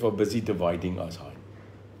the EFF are busy dividing us, Hein.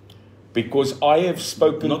 Because I have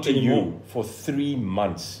spoken Not to anymore. you for 3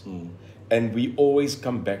 months, and we always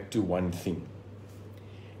come back to one thing.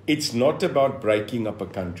 It's not about breaking up a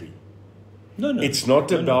country. No. It's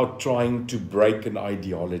not about trying to break an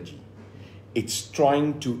ideology. It's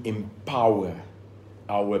trying to empower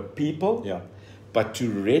our people, Yeah. but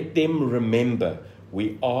to let them remember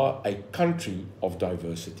we are a country of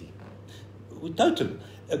diversity. Totally.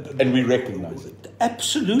 And we recognize it.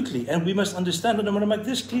 Absolutely. And we must understand, and I want to make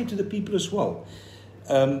this clear to the people as well.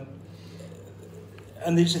 And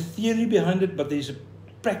there's a theory behind it, but there's a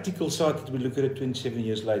practical side that we look at it 27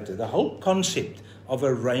 years later. The whole concept of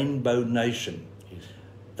a rainbow nation. Yes.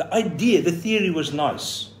 The idea, the theory was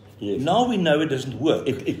nice. Yes. Now we know it doesn't work.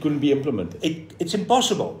 It couldn't be implemented. It's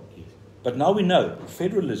impossible. Yes. But now we know,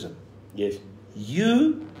 federalism. Yes.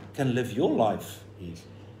 You can live your life Yes.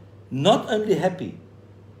 not only happy,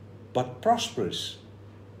 but prosperous,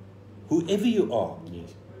 whoever you are,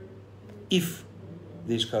 Yes. if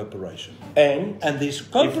there's cooperation. And there's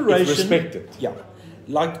if cooperation. respected. Yeah.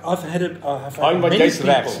 Like I've had Hein, want many jy's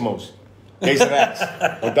regs people. mos. Jy's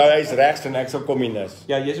regs. Want hy's regs en ek's 'n kommunis.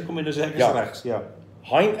 Ja, jy's 'n kommunis, ek is Ja. regs, ja.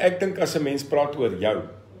 Hein, ek dink as 'n mens praat oor jou,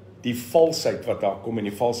 die valsheid wat daar kom en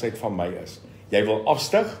die valsheid van my is. Jy wil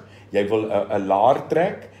afstig, jy wil 'n laar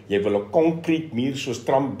trek, jy wil 'n konkrete muur soos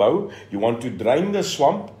Trump bou, you want to drain the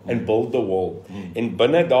swamp and build the wall. En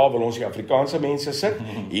binne daar wil ons die Afrikaanse mense sit.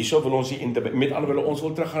 Hierso wil ons die met ander woorde ons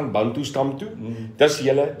wil teruggaan Bantu stam toe. Dis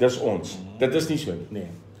julle, dis ons. Dit is nie so nie. Nee.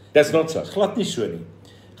 That's not so. Glad nie so nie.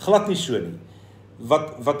 Glad nie so nie.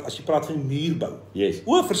 Wat as jy praat van muur bou? Yes.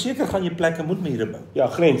 Verseker gaan jy plekke moet mure bou. Ja,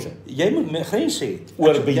 grense. Jy moet grense hê.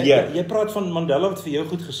 Oor beheer. Jy praat van Mandela wat vir jou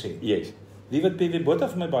goed gesê. Yes. Wie wat PW Botha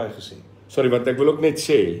vir my baie gesê. Sorry, wat ek wil ook net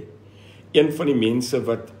sê, een van die mense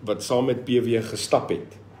wat saam met PW gestap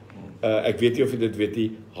het. Ek weet nie of jy dit weet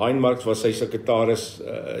nie, Hein Marx was sy sekretaris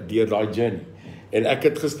deur daai journey. En ek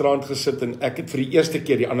het gisterand gesit en ek het vir die eerste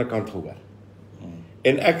keer die ander kant gehoor.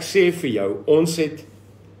 En ek sê vir jou, ons het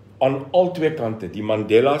aan al twee kante, die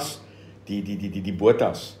Mandelas, die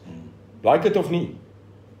Botas. Like dit of nie?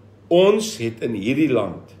 Ons het in hierdie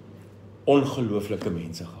land ongelooflike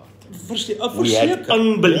mense gehad. We had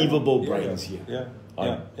unbelievable brains here.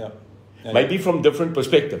 Ja. Maybe from different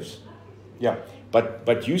perspectives. Ja.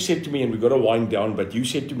 But you said to me, and we got to wind down, but you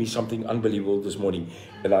said to me something unbelievable this morning.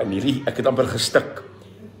 En ek het amper gestik.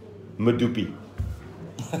 Medupi.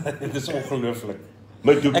 Dit is ongelooflik.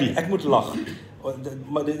 Medupi. Ek moet lag.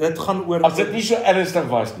 Maar dit gaan oor As dit nie so ernstig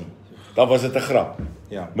was nie, dan was dit 'n grap.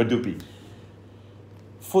 Ja. Medupi.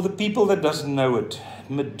 For the people that doesn't know it,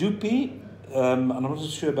 Medupi, and I'm not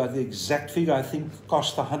sure about the exact figure, I think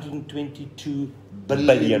cost 122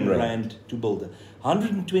 billion rand to build it.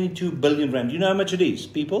 122 billion rand. You know how much it is,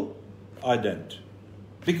 people? I don't.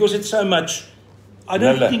 Because it's so much. I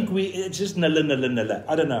don't think it's just nilla.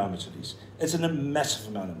 I don't know how much it is. It's a massive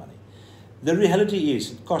amount of money. The reality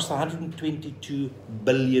is, it cost 122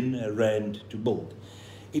 billion rand to build.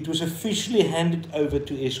 It was officially handed over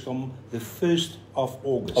to Eskom the 1st of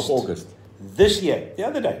August. This year, the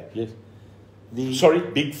other day. Yes. Sorry,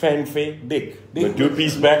 big fanfare. Big.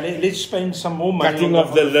 Medupi's back. Let's spend some more money Cutting on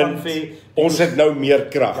off the lint. funfair. Ons het nou meer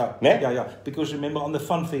krag, né? Yeah. Because remember, on the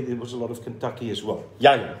funfair, there was a lot of Kentucky as well.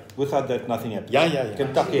 Ja. Without that, nothing happened. Ja.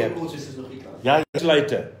 Kentucky happened. Ons is nog nie klaar. Ja.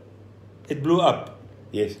 Later, it blew up.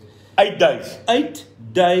 Yes. 8 days. 8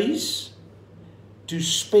 days to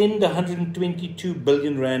spend 122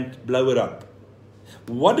 billion rand, blow it up.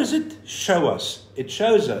 What does it show us? It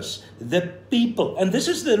shows us the people, and this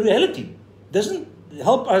is the reality. Doesn't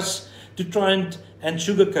help us to try and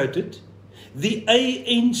sugarcoat it. The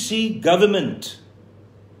ANC government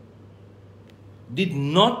did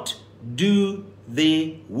not do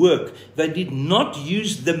their work. They did not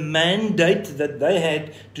use the mandate that they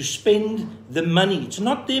had to spend the money. It's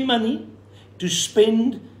not their money to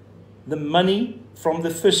spend the money from the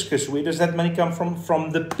fiscus. Where does that money come from?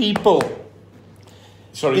 From the people.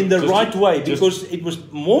 Sorry, in the right way, because it was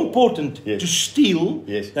more important Yes. to steal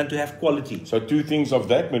Yes. than to have quality. So 2 things of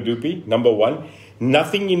that, Madupi. Number 1,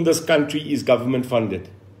 nothing in this country is government funded.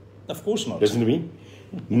 Of course not. Doesn't it mean?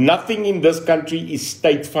 Nothing in this country is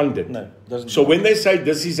state funded. No, doesn't. So when they say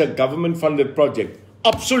this is a government funded project,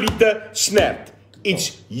 absolute snap.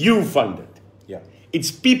 It's you funded. Yeah.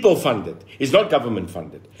 It's people funded. It's not government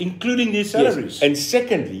funded. Including their salaries. Yes. And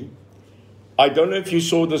secondly, I don't know if you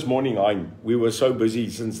saw this morning, Hein. We were so busy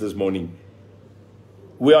since this morning.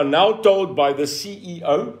 We are now told by the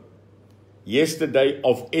CEO yesterday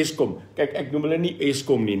of Eskom. Kyk, ek noem hulle nie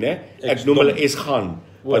Eskom nie, né? Ek noem hulle Esgaan.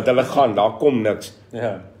 Want hulle gaan, daar kom niks.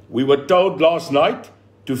 Yeah. We were told last night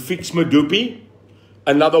to fix Madupi,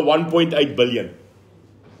 another 1.8 billion.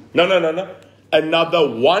 No. Another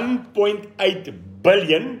 1.8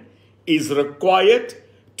 billion is required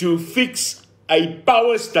to fix a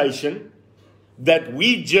power station that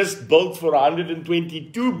we just built for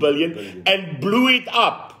 122 billion and blew it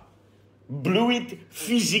up. Blew it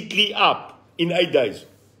physically up in 8 days.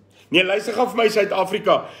 Nee, luister gou vir my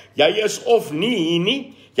Suid-Afrika. Jy is of nie hier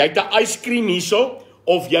nie. Jy het 'n yskriem hierso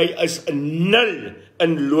of jy is 0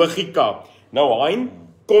 in logika. Nou Hein,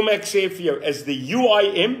 kom ek sê vir jou, as the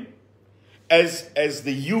UIM, as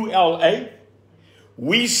the ULA,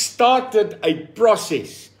 we started a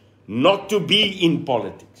process not to be in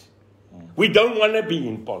politics. We don't want to be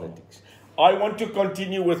in politics. I want to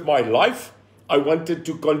continue with my life. I wanted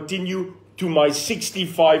to continue to my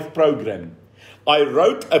 65 program. I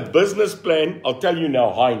wrote a business plan, I'll tell you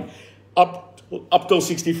now, Hein, up till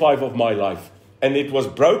 65 of my life. And it was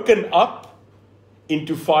broken up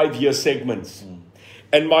into 5-year segments.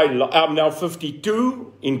 And I'm now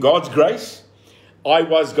 52, in God's grace. I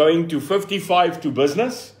was going to 55 to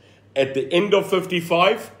business. At the end of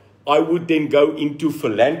 55, I would then go into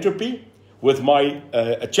philanthropy with my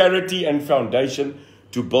charity and foundation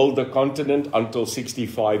to build the continent until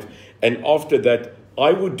 65. And after that,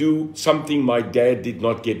 I would do something my dad did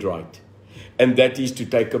not get right. And that is to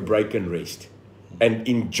take a break and rest. And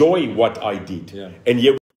enjoy what I did. Yeah. And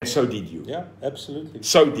so did you. Yeah, absolutely.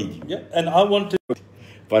 So did you. Yeah, and I want to...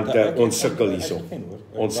 Want ons sukkel hierso.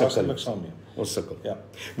 Ons sukkel. Ons sukkel. Yeah.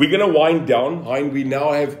 We're going to wind down. Hein, we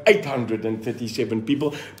now have 837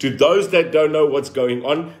 people. To those that don't know what's going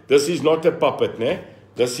on, this is not a puppet, né?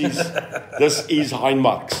 This is Hein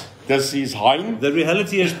Marx. This is Hein. The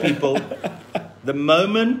reality is, people, the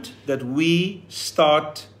moment that we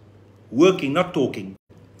start working, not talking,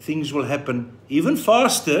 things will happen even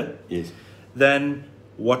faster Yes. than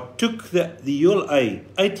what took the ULA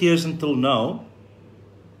 8 years until now.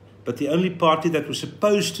 But the only party that was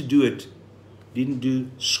supposed to do it didn't do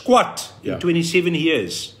squat in 27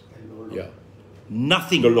 years. Yeah.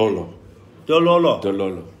 Nothing. Dololo.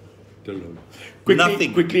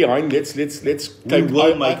 Quickly, Hein, let's We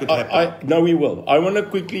will make it happen. No, we will. I want to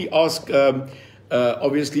quickly ask,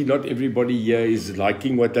 obviously not everybody here is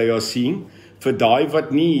liking what they are seeing. Vir daai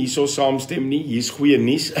wat nie hierso saamstem nie, hier's goeie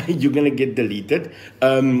nuus. You're going to get deleted.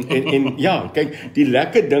 En ja, kyk, die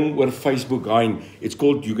lekker ding oor Facebook, Hein, it's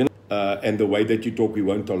called you gonna and the way that you talk, we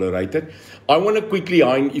won't tolerate it. I want to quickly,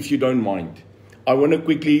 Hein, if you don't mind. I want to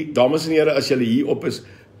quickly, dames en here, as julle hier op is,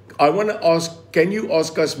 I want to ask, can you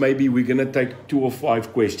ask us, maybe we're going to take 2 or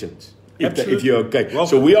 5 questions. If you're okay. Welcome.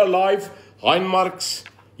 So we are live, Hein Marx,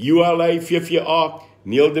 ULA, VVA,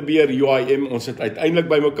 Neil de Beer, UIM, ons het uiteindelik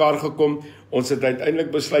by mekaar gekom. Ons het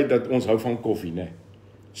uiteindelik besluit dat ons hou van koffie, né?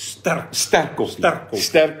 Sterk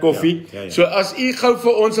koffie. Ja. So as u gou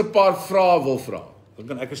vir ons 'n paar vrae wil vra. Dan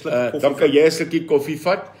kan ek 'n sluk koffie. Dan kan jy 'n slukkie koffie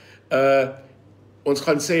vat. Ons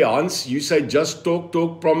gaan sê, Hans, you say just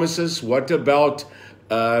talk promises. What about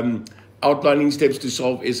outlining steps to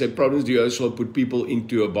solve SA problems? Do you also put people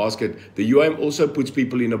into a basket? The UIM also puts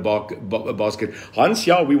people in a basket. Hans,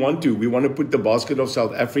 yeah, we want to. We want to put the basket of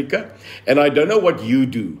South Africa. And I don't know what you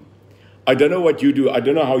do. I don't know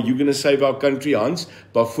how you're going to save our country, Hans.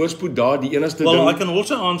 But first put daar die enigste Well, ding. I can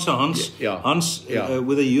also answer, Hans. Yeah. Hans,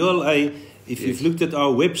 with the ULA, if you've looked at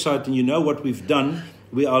our website and you know what we've done,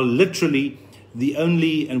 we are literally the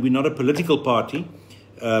only, and we're not a political party,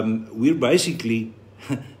 we're basically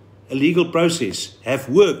a legal process, have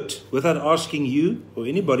worked without asking you or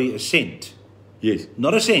anybody a cent. Yes.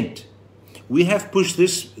 Not a cent. We have pushed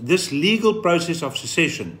this legal process of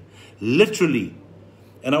secession, literally,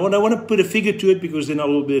 and I want to put a figure to it because then I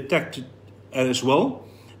will be attacked as well,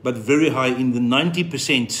 but very high in the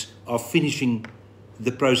 90% of finishing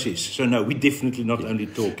the process. So no, we're definitely not only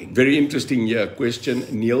talking. Very interesting question,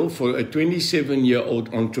 Neil. For a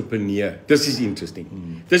 27-year-old entrepreneur, this is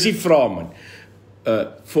interesting. This is vra man.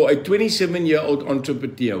 For a 27-year-old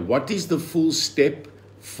entrepreneur, what is the full step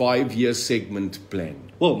 5-year segment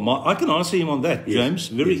plan? Well, I can answer him on that, Yes. James.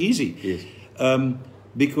 Very Yes. easy. Yes.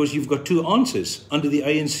 Because you've got two answers, under the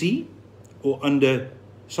ANC or under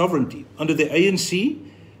sovereignty. Under the ANC,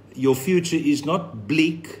 your future is not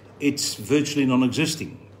bleak, it's virtually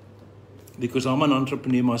non-existing. Because I'm an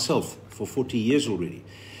entrepreneur myself for 40 years already.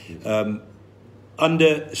 Yes.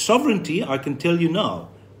 Under sovereignty, I can tell you now,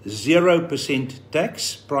 0%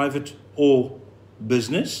 tax, private or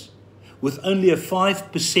business, with only a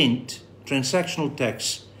 5% transactional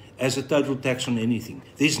tax as a total tax on anything.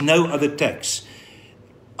 There's no other tax.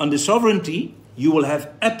 Under sovereignty, you will have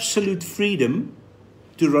absolute freedom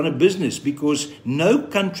to run a business because no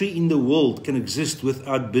country in the world can exist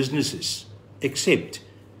without businesses, except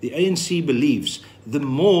the ANC believes the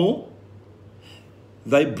more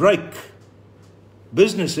they break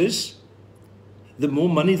businesses, the more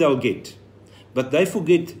money they'll get. But they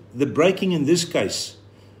forget the breaking in this case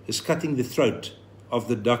is cutting the throat of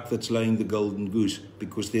the duck that's laying the golden goose,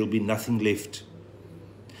 because there'll be nothing left.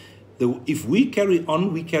 If we carry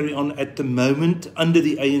on at the moment under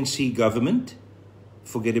the ANC government,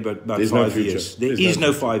 forget about There's 5 no years. future. There There's is no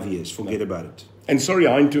no 5 years. Forget about it. And sorry,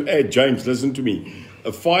 Hein, to add, James, listen to me.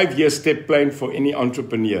 A 5-year step plan for any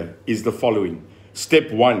entrepreneur is the following.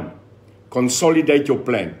 Step 1, consolidate your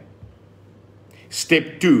plan.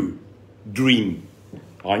 Step 2, dream.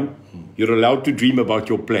 Hein, you're allowed to dream about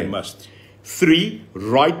your plan. You must. 3,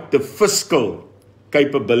 write the fiscal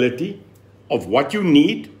capability of what you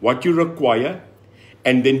need, what you require,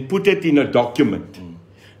 and then put it in a document.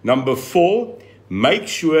 Number 4, make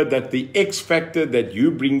sure that the X factor that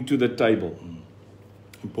you bring to the table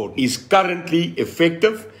Important. is currently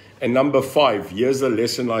effective. And number 5, here's a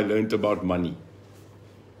lesson I learned about money.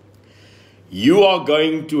 You are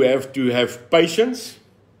going to have patience.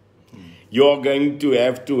 You are going to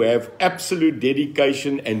have absolute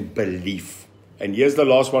dedication and belief. And here's the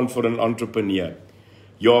last one for an entrepreneur.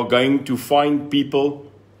 You are going to find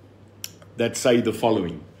people that say the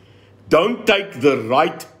following. Don't take the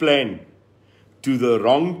right plan to the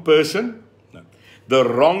wrong person. No. The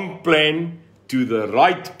wrong plan to the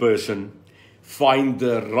right person. Find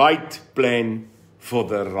the right plan for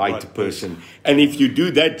the right person. And if you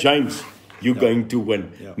do that, James, you're going to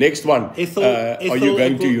win. Ja. Next one. Ethel, are you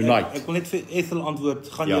going to unite? Ek wil net vir Ethel antwoord,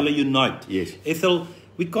 gaan Ja. julle unite? Yes. Ethel,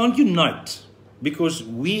 we can't unite because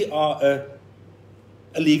we are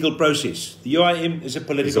a legal process. The UIM is a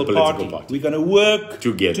political, political party. party. We're going to work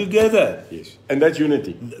together. Yes. And that's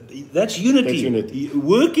unity. That's unity. That's unity.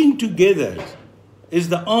 Working together is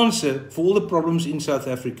the answer for all the problems in South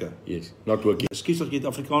Africa. Yes. Not working. Ekskuus dat jy het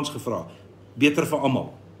Afrikaans gevra. Beter vir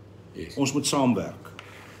almal. Yes. Ons moet saamwerk.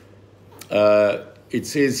 It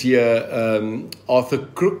says here, Arthur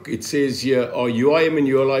Crook, it says here, are UIM and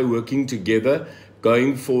ULI working together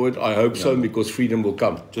going forward? I hope so, because freedom will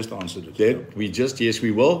come. Just answered it. That we yes,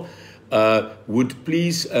 we will. Would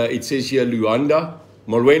please, it says here, Luanda,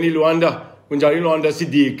 Molweni Luanda, Kunjari Luanda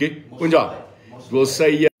Siddiqui, Kunja, will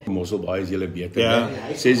say here, Mosselbaai is julle beter. Yeah.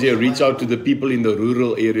 It says here, reach out to the people in the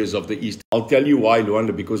rural areas of the East. I'll tell you why,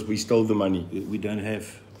 Luanda, because we stole the money. We don't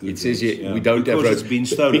have. It says here, Yeah. we don't have roads. It's been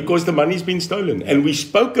stolen. Because the money's been stolen. And we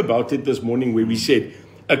spoke about it this morning where we said,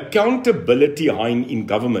 accountability, Hein, in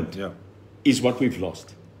government is what we've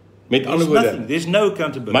lost. Met ander woorde, There's no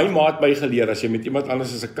accountability. my maat my geleer, as jy met iemand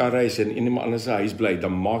anders as 'n kar reis en iemand anders se huis bly,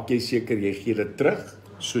 dan maak jy seker jy gee dit terug.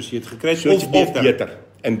 Soos jy het gekry het, Soos of beter.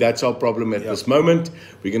 And that's our problem at this moment.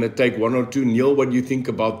 We're going to take one or two. Neil, what do you think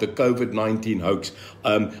about the COVID-19 hoax?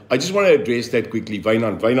 I just want to address that quickly.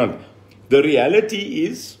 Wynand, the reality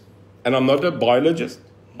is, and I'm not a biologist,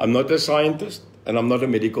 I'm not a scientist, and I'm not a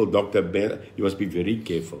medical doctor. You must be very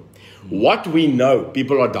careful. What we know,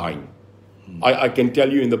 people are dying. I can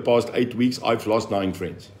tell you in the past 8 weeks, I've lost 9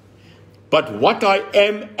 friends. But what I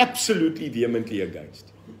am absolutely vehemently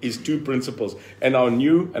against is 2 principles. And our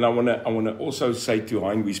new, and I want to also say to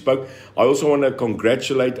Hein, we spoke, I also want to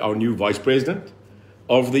congratulate our new vice president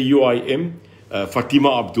of the UIM,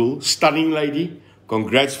 Fatima Abdul, stunning lady.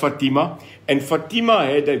 Congrats, Fatima. And Fatima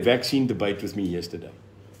had a vaccine debate with me yesterday.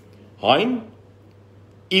 Hein,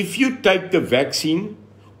 if you take the vaccine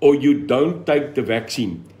or you don't take the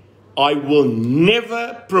vaccine, I will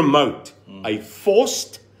never promote a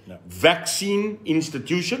forced vaccine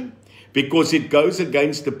institution because it goes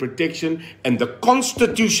against the protection and the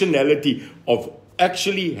constitutionality of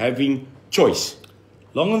actually having choice.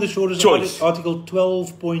 Long and the short is Choice. Article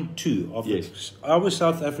 12.2 of Yes. our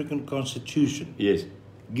South African Constitution Yes.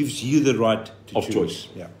 gives you the right to Of choose. choice.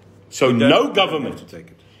 Yeah. So You don't- no you don't government have to take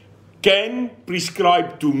it. can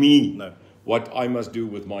prescribe to me No. what I must do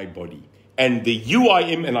with my body. And the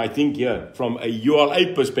UIM, and I think here, from a ULA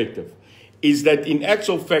perspective, is that in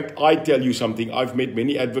actual fact, I tell you something. I've met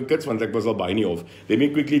many advocates, want ek was al baie nie of. Let me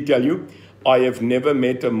quickly tell you, I have never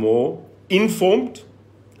met a more informed,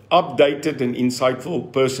 updated and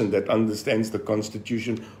insightful person that understands the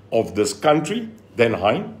constitution of this country than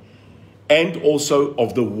Hein, and also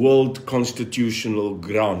of the world constitutional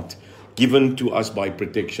grant given to us by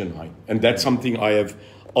Protection Hein. And that's something I have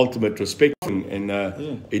ultimate respect for. And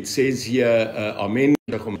it says here, Amen.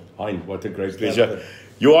 Hein, what a great pleasure.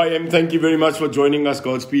 UIM, thank you very much for joining us.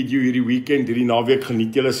 Godspeed you hierdie weekend, hierdie naweek.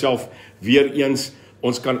 Geniet julle self weer eens.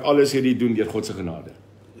 Ons kan alles hierdie doen deur God se genade.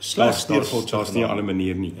 Slegs deur God se Daar's nie 'n genade. ander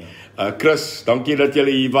manier nie. Chris, dankie dat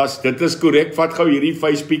julle hier was. Dit is korrek. Vat gou hierdie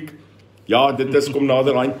Facebook. Ja, dit is kom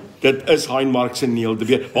nader Hein. Dit is Hein Mark se neel.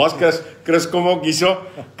 Waar's Chris? Chris kom ook hierso.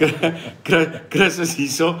 Chris is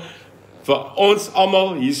hierso. Vir ons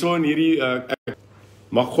almal hierso in hierdie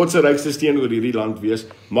mag God se rykste steen oor hierdie land wees.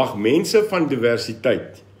 Mag mense van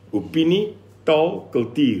diversiteit, opinie, taal,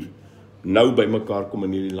 kultuur nou bymekaar kom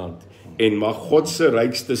in hierdie land. En mag God se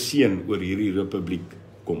rykste seën oor hierdie republiek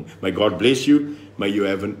kom. May God bless you. May you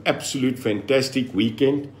have an absolute fantastic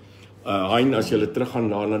weekend. Hein, as jy teruggaan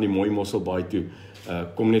daar na die mooi Mosselbaai toe,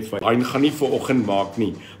 kom net vir Hein gaan nie vanoggend maak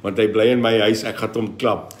nie, want hy bly in my huis, ek gaan hom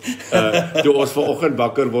klap. Toe ons vanoggend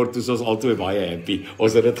wakker word, is ons albei baie happy.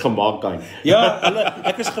 Ons het dit gemaak, Hein. Ja,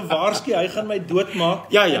 ek is gewaarsku, hy gaan my doodmaak.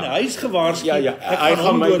 Ja, ja. En hy is gewaarsku. Ja, hy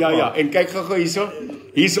gaan my ja. En kyk gou hierso.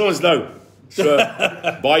 Hierso ons nou. So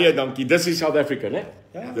baie dankie. Dis is South Africa, né?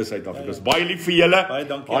 Ja. Dis Suid-Afrika. Baie lief vir julle. Baie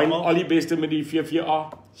dankie Hein, almal. al die beste met die VVA.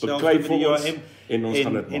 Bekry vir ons en ons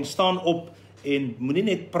gaan dit en maak. staan op en moenie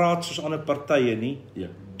net praat soos ander partye nie. Ja.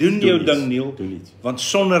 Doen Doen jou iets. ding, Neil. Doen iets. Want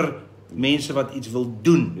sonder mense wat iets wil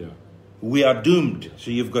doen, Ja. we are doomed.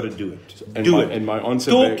 So you've got to do it. And Do my- it. and my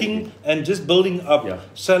answer Talking and just building up Yeah.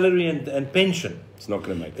 salary and pension It's not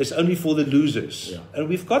going to make it. is only for the losers. Yeah. And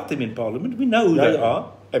we've got them in Parliament. We know who they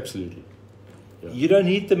are. Absolutely. You don't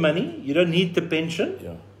need the money. You don't need the pension.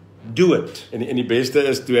 Ja. Do it. En die beste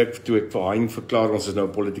is toe ek vir Hein verklaar ons is nou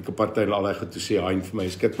 'n politieke party en al hy goed toe sê Hein vir my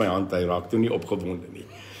skud my hand, hy raak toe nie opgewonde nie.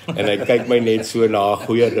 En hy kyk my net so na 'n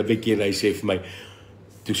goeie ribbetjie en hy sê vir my,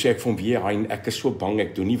 toe sê ek vir hom, "Wie Hein, ek is so bang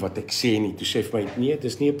ek doen nie wat ek sê nie." Toe sê hy vir my, "Nee,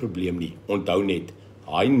 dis nie 'n probleem nie. Onthou net,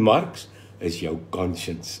 Hein Marks is jou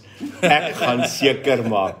conscience. Ek gaan seker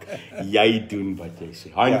maak jy doen wat jy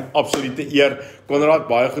sê." Hein, Ja. absolute eer. Konrad,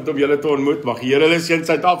 baie goed om julle te ontmoet. Mag die Here hulle seën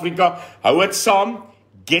Suid-Afrika. Hou dit saam.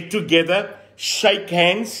 Get together, shake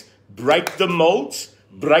hands, break the molds,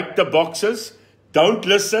 break the boxes. Don't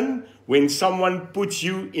listen when someone puts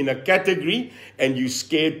you in a category and you're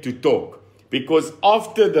scared to talk. Because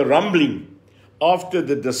after the rumbling, after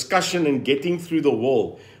the discussion and getting through the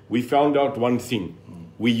wall, we found out one thing.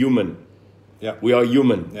 We're human. Yeah. We are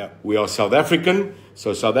human. Yeah. We are South African.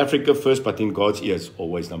 So South Africa first, but in God's ears,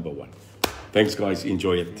 always number one. Thanks guys,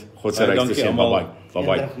 enjoy it. God se Baie rykste dankie seën. almal. Bye-bye.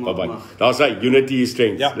 Bye-bye. Eendag mag, Bye-bye. mag. Daar's hy, unity is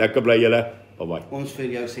strength. Ja. Lekker bly julle. Bye-bye. Ons vir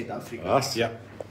jou Suid-Afrika. As. Ja.